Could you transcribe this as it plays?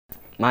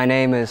My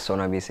name is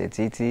Sonwabise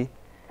Dzidzi.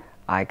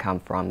 I come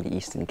from the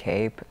Eastern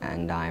Cape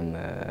and I'm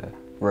a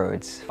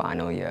Rhodes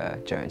final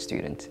year journalism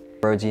student.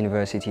 Rhodes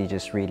University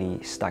just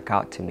really stuck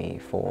out to me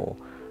for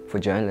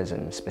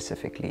journalism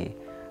specifically.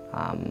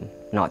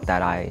 Not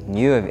that I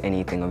knew of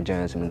anything of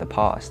journalism in the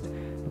past,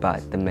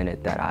 but the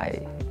minute that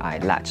I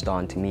latched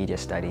on to media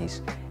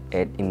studies,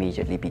 it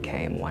immediately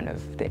became one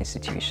of the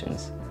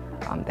institutions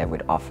that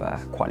would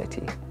offer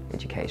quality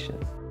education.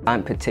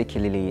 I'm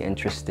particularly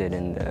interested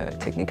in the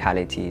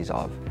technicalities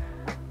of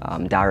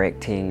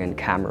directing and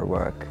camera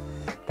work.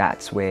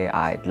 That's where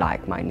I'd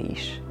like my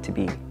niche to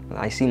be.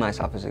 I see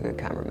myself as a good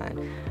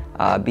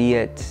cameraman, be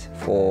it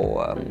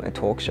for a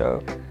talk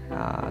show.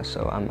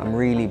 So I'm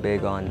really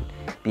big on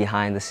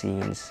behind the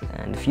scenes,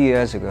 and a few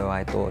years ago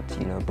I thought,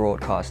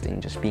 broadcasting,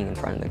 just being in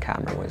front of the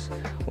camera was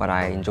what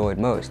I enjoyed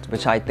most,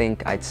 which I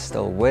think I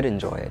still would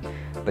enjoy it.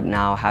 But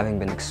now, having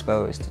been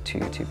exposed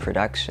to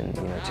production,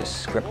 to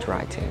script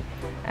writing,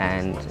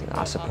 and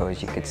I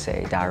suppose you could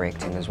say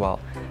directing as well,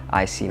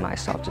 I see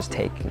myself just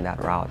taking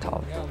that route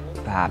of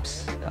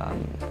perhaps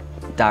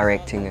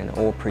directing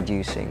or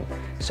producing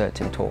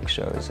certain talk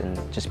shows and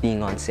just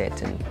being on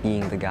set and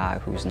being the guy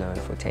who's known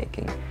for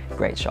taking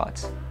great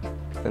shots.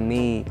 For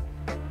me,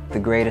 the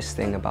greatest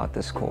thing about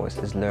this course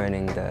is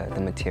learning the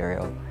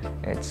material.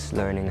 It's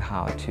learning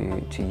how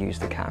to use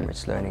the camera,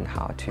 it's learning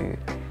how to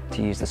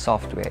use the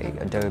software,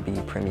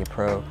 Adobe Premiere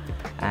Pro,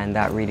 and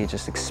that really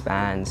just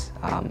expands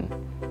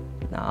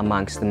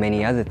amongst the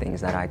many other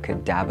things that I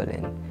could dabble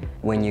in.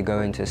 When you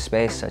go into a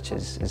space such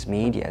as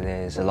media,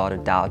 there's a lot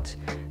of doubt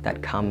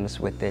that comes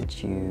with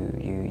it.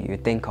 You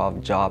think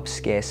of job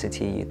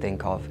scarcity, you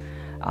think of,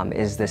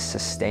 is this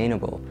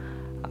sustainable?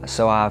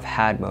 So I've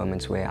had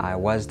moments where I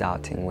was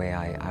doubting, where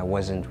I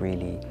wasn't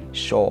really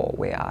sure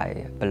where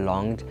I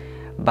belonged,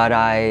 but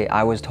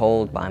I was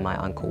told by my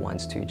uncle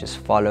once to just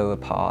follow a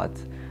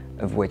path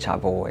of which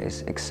I've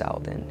always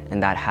excelled in,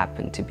 and that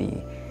happened to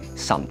be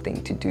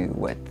something to do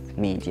with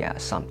media,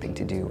 something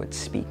to do with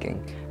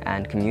speaking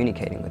and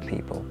communicating with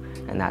people,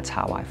 and that's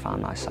how I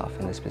found myself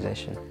in this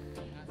position.